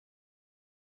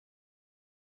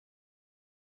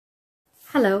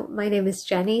Hello, my name is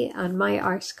Jenny and my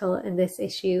article in this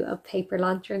issue of Paper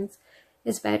Lanterns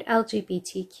is about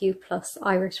LGBTQ plus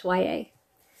Irish YA.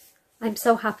 I'm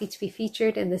so happy to be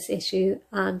featured in this issue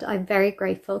and I'm very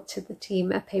grateful to the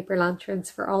team at Paper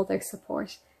Lanterns for all their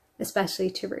support, especially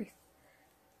to Ruth.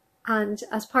 And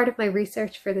as part of my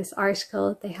research for this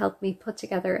article, they helped me put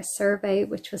together a survey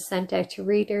which was sent out to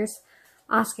readers,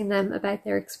 asking them about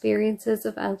their experiences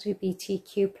of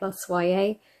LGBTQ plus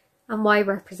YA and why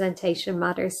representation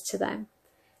matters to them.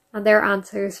 And their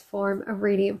answers form a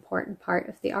really important part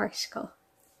of the article.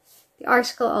 The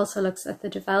article also looks at the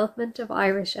development of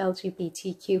Irish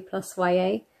LGBTQ plus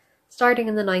YA, starting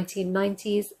in the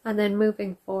 1990s and then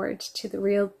moving forward to the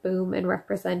real boom in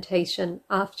representation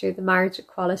after the Marriage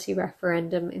Equality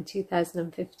referendum in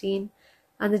 2015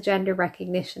 and the Gender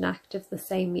Recognition Act of the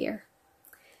same year.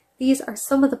 These are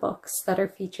some of the books that are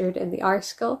featured in the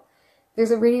article.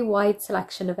 There's a really wide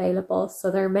selection available, so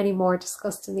there are many more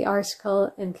discussed in the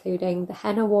article, including The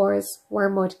Henna Wars,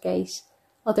 Wormwood Gate,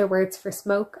 Other Words for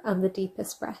Smoke and The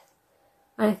Deepest Breath.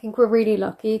 And I think we're really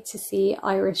lucky to see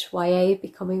Irish YA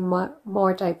becoming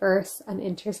more diverse and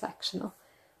intersectional.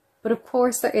 But of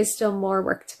course there is still more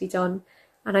work to be done,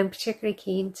 and I'm particularly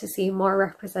keen to see more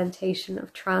representation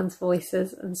of trans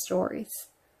voices and stories.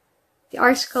 The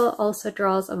article also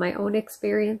draws on my own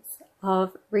experience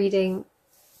of reading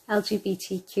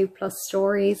LGBTQ plus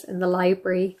stories in the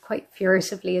library quite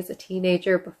furtively as a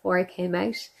teenager before I came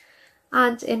out,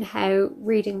 and in how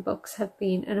reading books have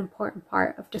been an important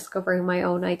part of discovering my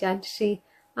own identity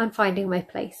and finding my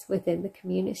place within the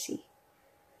community.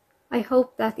 I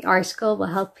hope that the article will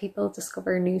help people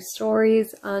discover new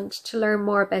stories and to learn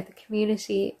more about the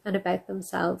community and about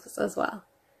themselves as well.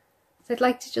 So I'd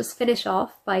like to just finish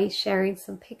off by sharing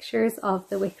some pictures of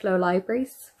the Wicklow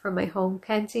libraries from my home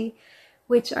county,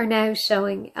 which are now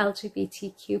showing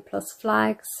LGBTQ plus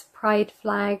flags, pride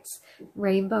flags,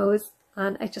 rainbows,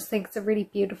 and I just think it's a really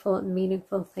beautiful and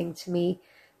meaningful thing to me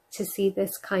to see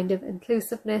this kind of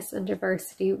inclusiveness and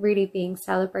diversity really being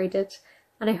celebrated,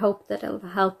 and I hope that it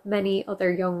will help many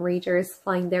other young readers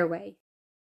find their way.